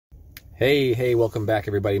Hey, welcome back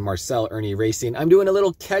everybody. Marcel, Ernie Racing. I'm doing a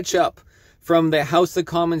little catch up from the House of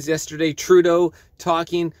Commons yesterday. Trudeau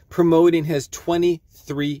promoting his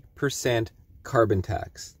 23% carbon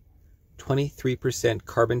tax. 23%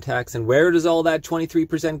 carbon tax. And where does all that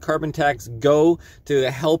 23% carbon tax go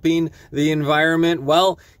to helping the environment?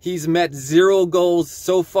 Well, he's met zero goals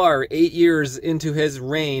so far. 8 years into his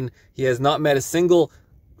reign, he has not met a single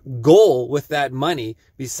goal with that money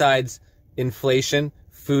besides inflation,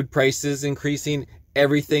 food prices increasing,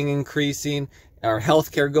 everything increasing, our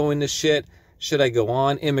healthcare going to shit. Should I go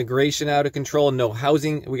on? Immigration out of control, no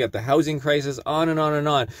housing. We got the housing crisis, on and on and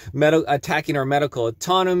on. Attacking our medical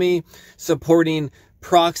autonomy, supporting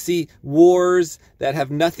proxy wars that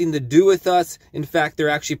have nothing to do with us. In fact, they're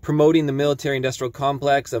actually promoting the military-industrial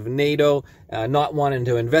complex of NATO, not wanting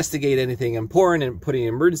to investigate anything important and putting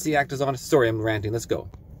emergency actors on. Sorry, I'm ranting. Let's go.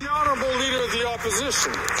 The Honourable Leader of the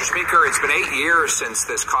Opposition. Mr. Speaker, it's been 8 years since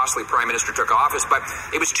this costly Prime Minister took office, but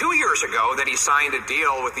it was 2 years ago that he signed a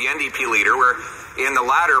deal with the NDP leader where in the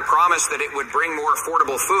latter promised that it would bring more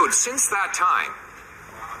affordable food. Since that time,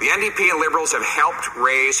 the NDP and Liberals have helped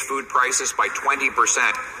raise food prices by 20%.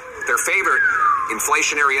 Their favorite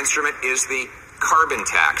inflationary instrument is the carbon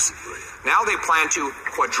tax. Now they plan to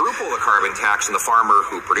quadruple the carbon tax on the farmer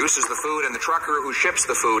who produces the food and the trucker who ships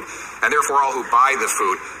the food, and therefore all who buy the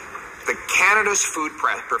food. The Canada's food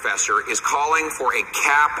professor is calling for a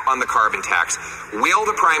cap on the carbon tax. Will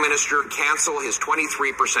the Prime Minister cancel his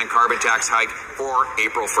 23% carbon tax hike for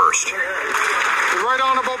April 1st? The Right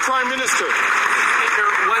Honourable Prime Minister.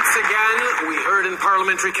 Once again, we heard in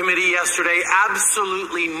Parliamentary Committee yesterday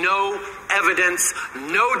absolutely no evidence,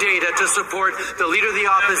 no data to support the Leader of the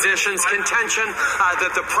Opposition's contention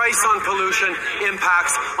that the price on pollution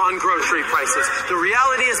impacts on grocery prices. The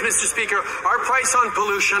reality is, Mr. Speaker, our price on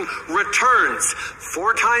pollution returns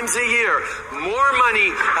 4 times a year more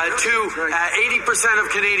money to 80% of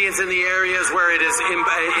Canadians in the areas where it is in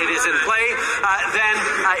play than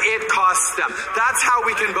it costs them. That's how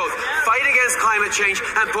we can both fight against climate change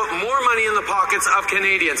and put more money in the pockets of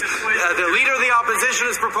Canadians. The Leader of the Opposition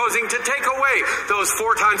is proposing to take away those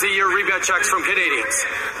 4 times a year rebate checks from Canadians.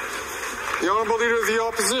 The Honourable Leader of the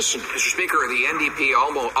Opposition. Mr. Speaker, the NDP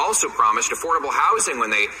also promised affordable housing when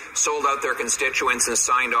they sold out their constituents and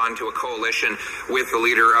signed on to a coalition with the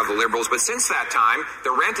Leader of the Liberals. But since that time, the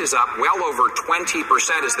rent is up well over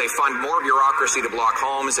 20% as they fund more bureaucracy to block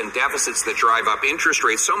homes and deficits that drive up interest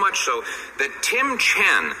rates, so much so that Tim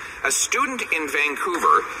Chen, a student in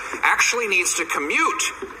Vancouver, actually needs to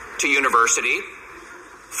commute to university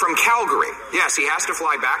from Calgary. Yes, he has to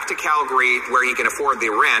fly back to Calgary where he can afford the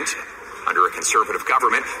rent under a Conservative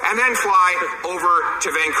government, and then fly over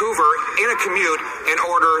to Vancouver in a commute in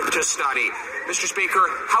order to study. Mr. Speaker,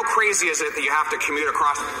 how crazy is it that you have to commute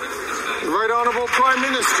across? The Right Honourable Prime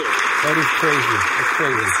Minister. That is crazy. That's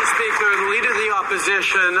crazy. Mr. Speaker, the Leader of the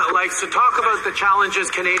Opposition likes to talk about the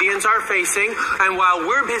challenges Canadians are facing, and while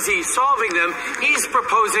we're busy solving them, he's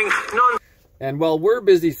proposing And while we're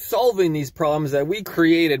busy solving these problems that we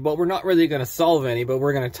created, well, we're not really going to solve any, but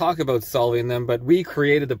we're going to talk about solving them. But we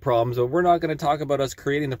created the problems, but we're not going to talk about us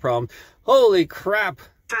creating the problem. Holy crap.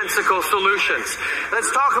 Sensible solutions. Let's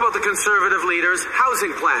talk about the Conservative leader's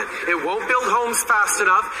housing plan. It won't build homes fast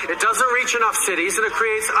enough, it doesn't reach enough cities, and it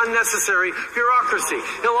creates unnecessary bureaucracy.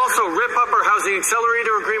 He'll also rip up our housing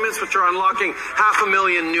accelerator agreements, which are unlocking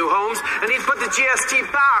 500,000 new homes, and he'd put the GST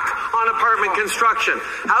back on apartment construction.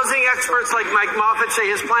 Housing experts like Mike Moffat say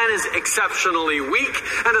his plan is exceptionally weak,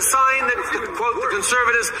 and a sign that, quote, the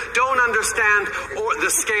Conservatives don't understand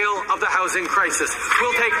the scale of the housing crisis.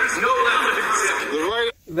 We'll take no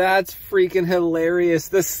lessons. That's freaking hilarious.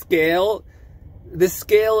 The scale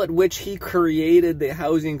at which he created the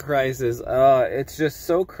housing crisis. It's just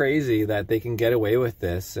so crazy that they can get away with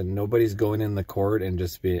this and nobody's going in the court and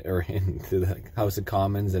or into the House of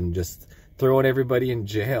Commons and just throwing everybody in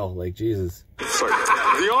jail. Like, Jesus. Sorry.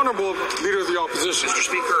 The Honourable Leader of the Opposition. Mr.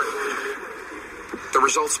 Speaker, the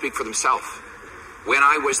results speak for themselves. When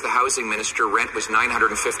I was the housing minister, rent was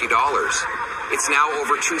 $950. It's now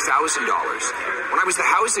over $2,000. When I was the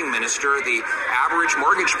housing minister, the average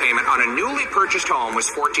mortgage payment on a newly purchased home was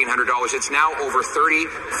 $1,400. It's now over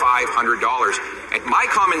 $3,500. And my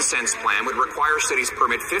common sense plan would require cities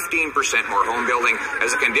permit 15% more home building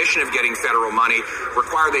as a condition of getting federal money,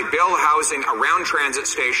 require they build housing around transit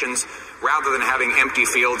stations rather than having empty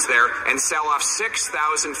fields there, and sell off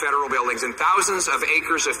 6,000 federal buildings and thousands of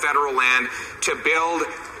acres of federal land to build.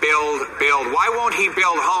 Why won't he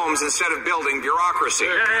build homes instead of building bureaucracy?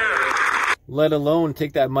 Let alone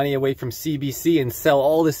take that money away from CBC and sell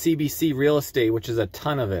all the CBC real estate, which is a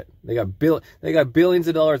ton of it. They got billions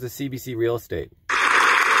of dollars of CBC real estate.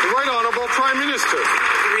 The Right Honourable Prime Minister.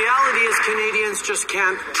 The reality is Canadians just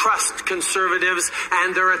can't trust Conservatives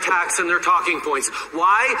and their attacks and their talking points.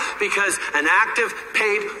 Why? Because an active,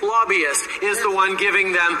 paid lobbyist is the one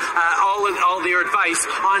giving them all their advice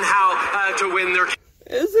on how to win their...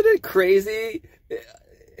 Isn't it crazy?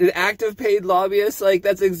 An active paid lobbyist? Like,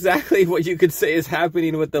 that's exactly what you could say is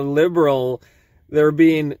happening with the Liberal. They're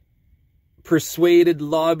being persuaded,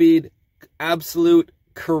 lobbied, absolute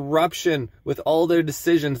corruption with all their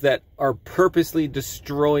decisions that are purposely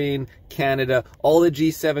destroying Canada. All the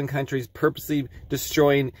G7 countries purposely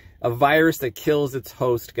destroying a virus that kills its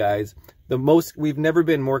host, guys. We've never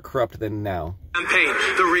been more corrupt than now. Campaign.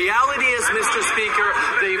 The reality is, Mr. Speaker,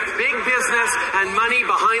 the big business and money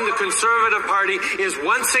behind the Conservative Party is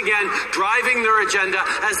once again driving their agenda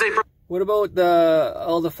as they... What about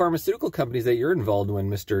all the pharmaceutical companies that you're involved in,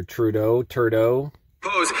 Mr. TRUDEAU?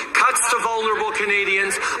 Cuts to vulnerable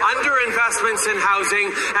Canadians, underinvestments in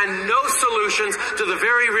housing, and no solutions to the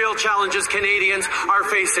very real challenges Canadians are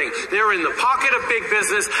facing. They're in the pocket of big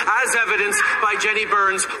business, as evidenced by Jenny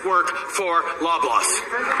Burns' work for Loblaws.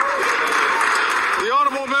 The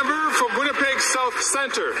Honourable Member from Winnipeg South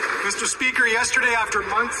Centre. Mr. Speaker, yesterday, after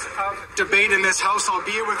months of debate in this House,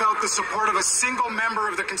 albeit without the support of a single member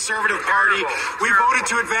of the Conservative Party, we voted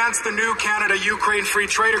to advance the new Canada-Ukraine Free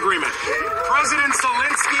Trade Agreement. President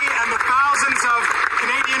Zelensky and the thousands of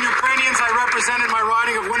Canadian Ukrainians I represent in my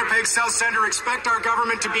riding of Winnipeg South Centre expect our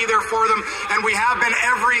government to be there for them, and we have been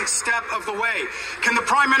every step of the way. Can the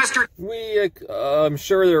Prime Minister... I'm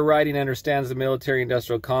sure their riding understands the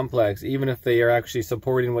military-industrial complex, even if they are actually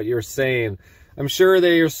supporting what you're saying. I'm sure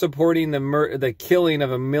they are supporting the killing of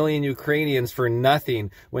 1 million Ukrainians for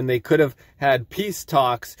nothing when they could have had peace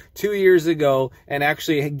talks 2 years ago and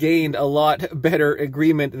actually gained a lot better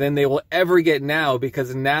agreement than they will ever get now,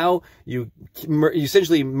 because now you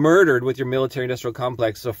essentially murdered with your military-industrial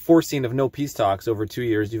complex a forcing of no peace talks over 2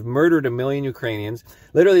 years. You've murdered 1 million Ukrainians.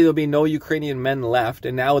 Literally, there'll be no Ukrainian men left,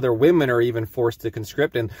 and now their women are even forced to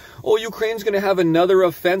conscript. And, oh, Ukraine's going to have another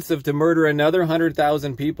offensive to murder another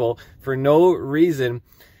 100,000 people for no reason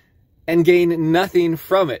and gain nothing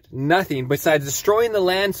from it. Nothing besides destroying the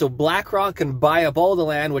land so BlackRock can buy up all the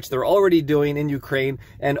land, which they're already doing in Ukraine,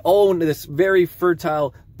 and own this very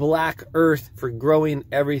fertile black earth for growing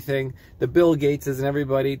everything. The Bill Gateses and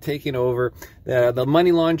everybody taking over. The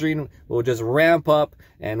money laundering will just ramp up,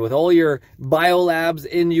 and with all your biolabs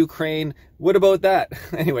in Ukraine, what about that?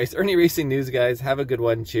 Anyways, Ernie Racing News, guys. Have a good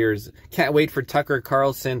one. Cheers. Can't wait for Tucker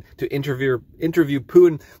Carlson to interview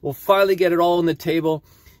Putin. We'll finally get it all on the table.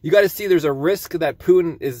 You got to see there's a risk that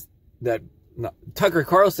Tucker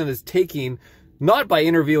Carlson is taking, not by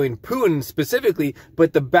interviewing Putin specifically,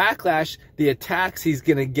 but the backlash, the attacks he's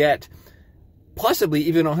going to get, possibly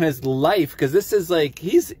even on his life, because this is like,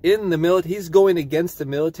 he's going against the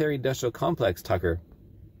military-industrial complex, Tucker.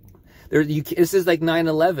 This is like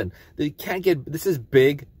 9/11. This is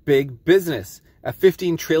big, big business. A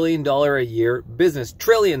 $15 trillion a year business.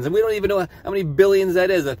 Trillions. And we don't even know how many billions that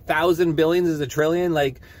is. 1,000 billions is a trillion.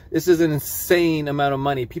 Like, this is an insane amount of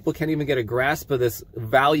money. People can't even get a grasp of this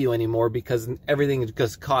value anymore because everything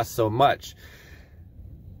just costs so much.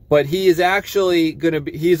 But he is actually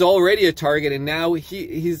he's already a target, and now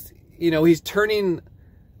he's turning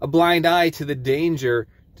a blind eye to the danger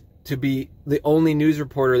to be the only news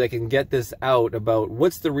reporter that can get this out about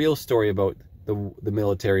what's the real story about the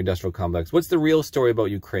military-industrial complex. What's the real story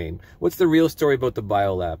about Ukraine? What's the real story about the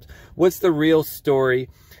biolabs? What's the real story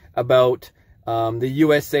about the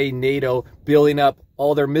USA, NATO building up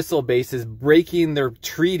all their missile bases, breaking their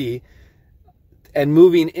treaty, and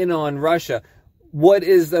moving in on Russia? What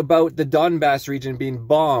is about the Donbass region being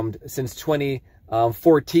bombed since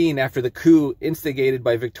 2014 after the coup instigated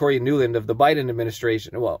by Victoria Nuland of the Biden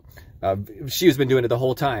administration? Well, she's been doing it the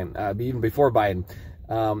whole time, even before Biden.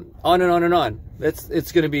 On and on and on. It's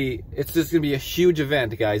just gonna be a huge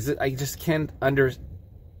event, guys.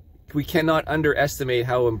 We cannot underestimate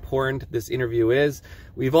how important this interview is.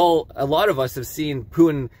 A lot of us have seen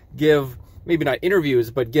Putin give, maybe not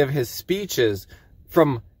interviews, but give his speeches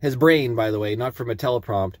from his brain, by the way, not from a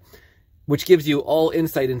teleprompt, which gives you all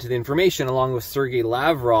insight into the information, along with Sergei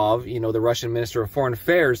Lavrov, the Russian Minister of Foreign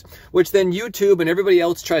Affairs, which then YouTube and everybody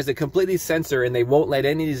else tries to completely censor, and they won't let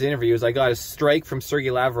any of these interviews. I got a strike from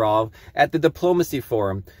Sergei Lavrov at the Diplomacy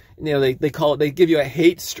Forum. They give you a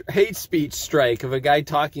hate speech strike of a guy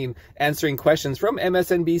answering questions from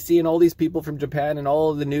MSNBC and all these people from Japan and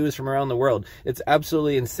all of the news from around the world. It's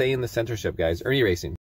absolutely insane, the censorship, guys. Ernie Racing.